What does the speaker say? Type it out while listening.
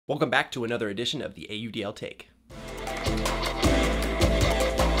Welcome back to another edition of the AUDL Take.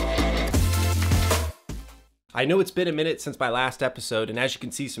 I know it's been a minute since my last episode, and as you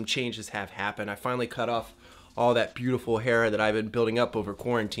can see, some changes have happened. I finally cut off all that beautiful hair that I've been building up over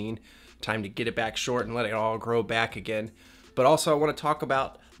quarantine. Time to get it back short and let it all grow back again. But also I want to talk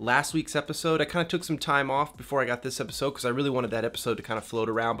about last week's episode. I kind of took some time off before I got this episode because I really wanted that episode to kind of float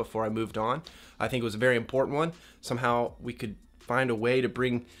around before I moved on. I think it was a very important one. Somehow we could find a way to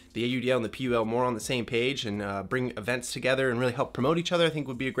bring the AUDL and the PUL more on the same page and bring events together and really help promote each other. I think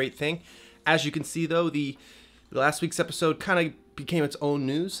would be a great thing. As you can see though, the last week's episode kind of became its own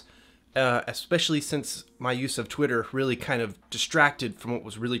news, especially since my use of Twitter really kind of distracted from what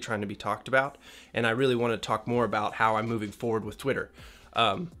was really trying to be talked about. And I really want to talk more about how I'm moving forward with Twitter.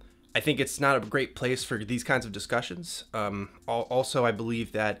 I think it's not a great place for these kinds of discussions. Also, I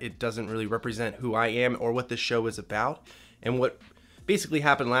believe that it doesn't really represent who I am or what this show is about. And what basically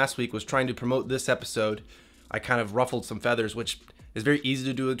happened last week was trying to promote this episode. I kind of ruffled some feathers, which is very easy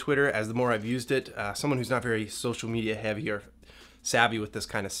to do with Twitter as the more I've used it. Someone who's not very social media heavy or savvy with this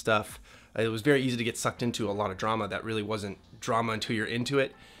kind of stuff, it was very easy to get sucked into a lot of drama that really wasn't drama until you're into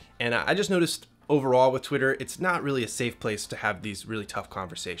it. And I just noticed overall with Twitter, it's not really a safe place to have these really tough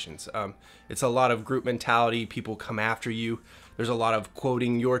conversations. It's a lot of group mentality. People come after you. There's a lot of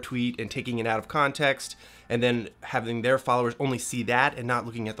quoting your tweet and taking it out of context and then having their followers only see that and not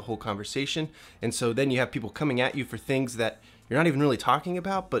looking at the whole conversation. And so then you have people coming at you for things that you're not even really talking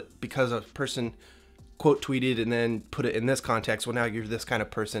about, but because a person quote tweeted and then put it in this context, well, now you're this kind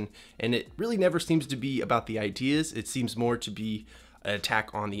of person. And it really never seems to be about the ideas. It seems more to be an attack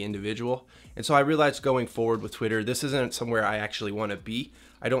on the individual. And so I realized going forward with Twitter, this isn't somewhere I actually want to be.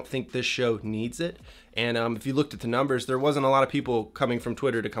 I don't think this show needs it. And if you looked at the numbers, there wasn't a lot of people coming from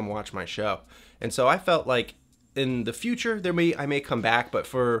Twitter to come watch my show. And so I felt like in the future, I may come back, but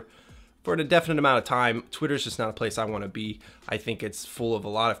for an indefinite amount of time, Twitter's just not a place I want to be. I think it's full of a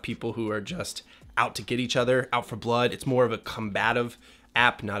lot of people who are just out to get each other, out for blood. It's more of a combative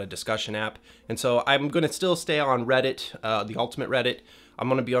app, not a discussion app. And so I'm going to still stay on Reddit, the ultimate Reddit. I'm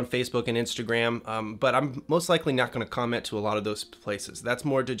going to be on Facebook and Instagram, but I'm most likely not going to comment to a lot of those places. That's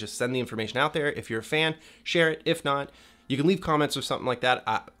more to just send the information out there. If you're a fan, share it. If not, you can leave comments or something like that.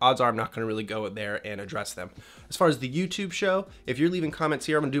 Odds are I'm not going to really go there and address them. As far as the YouTube show, if you're leaving comments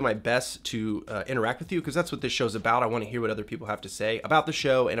here, I'm going to do my best to interact with you because that's what this show's about. I want to hear what other people have to say about the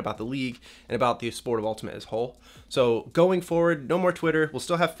show and about the league and about the sport of Ultimate as a whole. So going forward, no more Twitter. We'll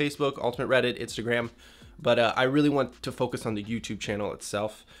still have Facebook, Ultimate Reddit, Instagram. But I really want to focus on the YouTube channel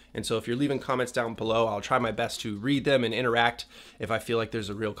itself. And so if you're leaving comments down below, I'll try my best to read them and interact if I feel like there's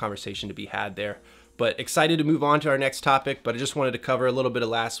a real conversation to be had there. But excited to move on to our next topic, but I just wanted to cover a little bit of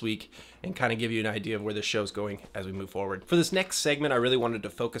last week and kind of give you an idea of where the show's going as we move forward. For this next segment, I really wanted to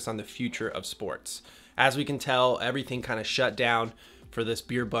focus on the future of sports. As we can tell, everything kind of shut down for this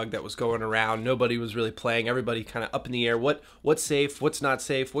beer bug that was going around. Nobody was really playing. Everybody kind of up in the air. What's safe? What's not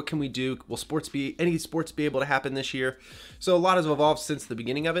safe? What can we do? Will any sports be able to happen this year? So a lot has evolved since the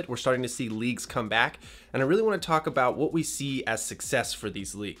beginning of it. We're starting to see leagues come back. And I really want to talk about what we see as success for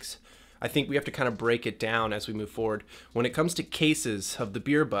these leagues. I think we have to kind of break it down as we move forward. When it comes to cases of the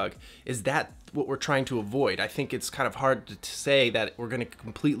beer bug, is that what we're trying to avoid? I think it's kind of hard to say that we're going to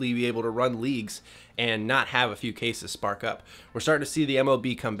completely be able to run leagues and not have a few cases spark up. We're starting to see the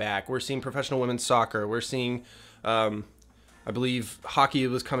MLB come back. We're seeing professional women's soccer. We're seeing, I believe, hockey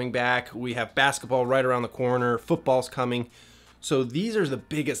was coming back. We have basketball right around the corner. Football's coming. So these are the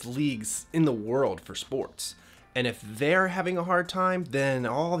biggest leagues in the world for sports. And if they're having a hard time, then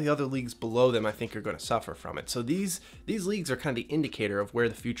all the other leagues below them, I think, are going to suffer from it. So these leagues are kind of the indicator of where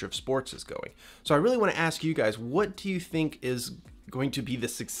the future of sports is going. So I really want to ask you guys, what do you think is going to be the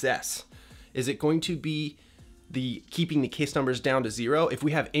success? Is it going to be keeping the case numbers down to 0? If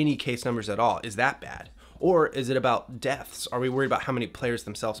we have any case numbers at all, is that bad? Or is it about deaths? Are we worried about how many players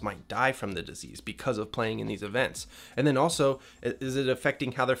themselves might die from the disease because of playing in these events? And then also, is it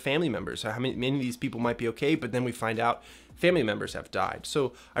affecting how their family members, how many of these people might be okay, but then we find out family members have died.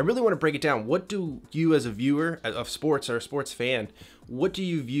 So I really want to break it down. What do you as a viewer of sports or a sports fan, what do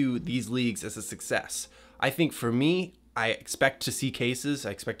you view these leagues as a success? I think for me, I expect to see cases.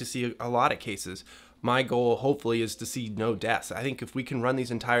 I expect to see a lot of cases. My goal, hopefully, is to see no deaths. I think if we can run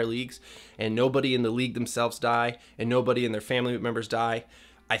these entire leagues and nobody in the league themselves die and nobody in their family members die,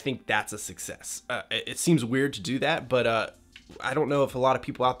 I think that's a success. It seems weird to do that, but I don't know if a lot of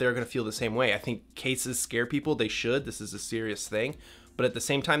people out there are going to feel the same way. I think cases scare people. They should. This is a serious thing. But at the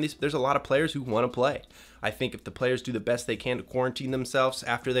same time, there's a lot of players who want to play. I think if the players do the best they can to quarantine themselves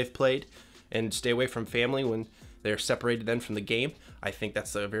after they've played and stay away from family when They're separated then from the game. I think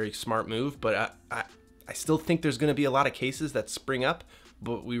that's a very smart move, but I still think there's going to be a lot of cases that spring up,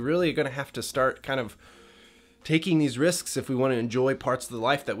 but we really are going to have to start kind of taking these risks if we want to enjoy parts of the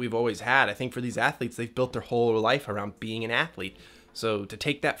life that we've always had. I think for these athletes, they've built their whole life around being an athlete. So to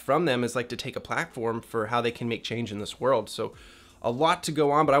take that from them is like to take a platform for how they can make change in this world. So a lot to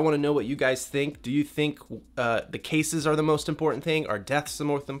go on, but I want to know what you guys think. Do you think the cases are the most important thing? Are deaths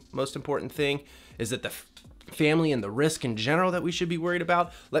the most important thing? Is it the family and the risk in general that we should be worried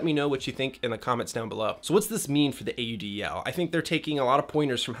about? Let me know what you think in the comments down below. So what's this mean for the AUDL? I think they're taking a lot of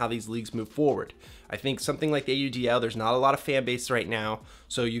pointers from how these leagues move forward. I think something like the AUDL, there's not a lot of fan base right now,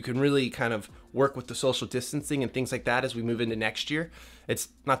 so you can really kind of work with the social distancing and things like that as we move into next year. It's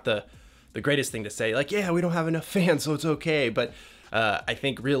not the greatest thing to say, like, yeah, we don't have enough fans, so it's okay, but I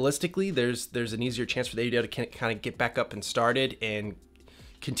think realistically, there's an easier chance for the AUDL to kind of get back up and started and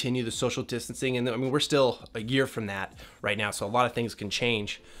continue the social distancing. And I mean, we're still a year from that right now, so a lot of things can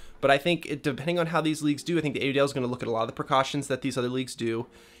change. But I think depending on how these leagues do, I think the AUDL is going to look at a lot of the precautions that these other leagues do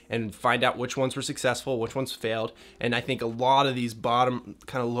and find out which ones were successful, which ones failed. And I think a lot of these bottom,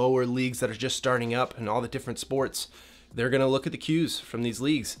 kind of lower leagues that are just starting up and all the different sports, they're going to look at the cues from these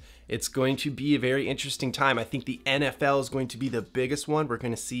leagues. It's going to be a very interesting time. I think the NFL is going to be the biggest one we're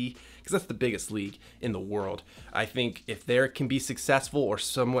going to see, because that's the biggest league in the world. I think if they can be successful or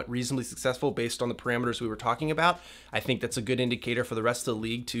somewhat reasonably successful based on the parameters we were talking about, I think that's a good indicator for the rest of the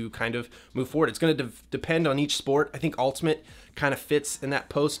league to kind of move forward. It's going to depend on each sport. I think Ultimate kind of fits in that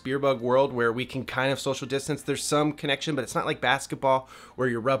post-beerbug world where we can kind of social distance. There's some connection, but it's not like basketball where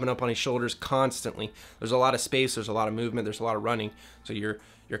you're rubbing up on each shoulders constantly. There's a lot of space, there's a lot of movement, there's a lot of running, so you're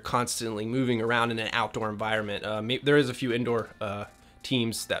constantly moving around in an outdoor environment. There is a few indoor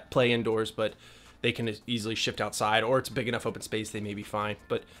teams that play indoors, but they can easily shift outside, or it's a big enough open space, they may be fine.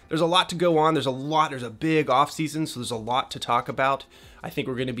 There's a lot to go on. There's a big off season, so there's a lot to talk about. I think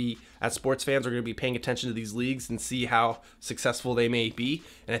we're going to be, as sports fans, we're going to be paying attention to these leagues and see how successful they may be.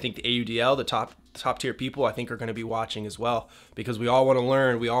 And I think the AUDL, the top tier people, I think are going to be watching as well, because we all want to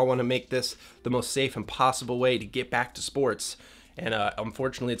learn. We all want to make this the most safe and possible way to get back to sports. And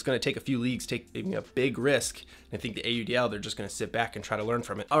unfortunately, it's going to take a few leagues taking a big risk. And I think the AUDL, they're just going to sit back and try to learn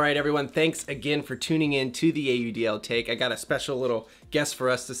from it. All right, everyone, thanks again for tuning in to the AUDL Take. I got a special little guest for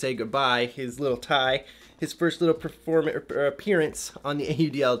us to say goodbye. His little Ty, his first little appearance on the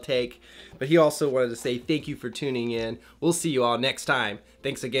AUDL Take. But he also wanted to say thank you for tuning in. We'll see you all next time.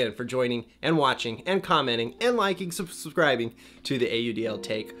 Thanks again for joining and watching and commenting and liking, subscribing to the AUDL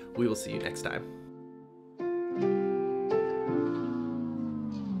Take. We will see you next time.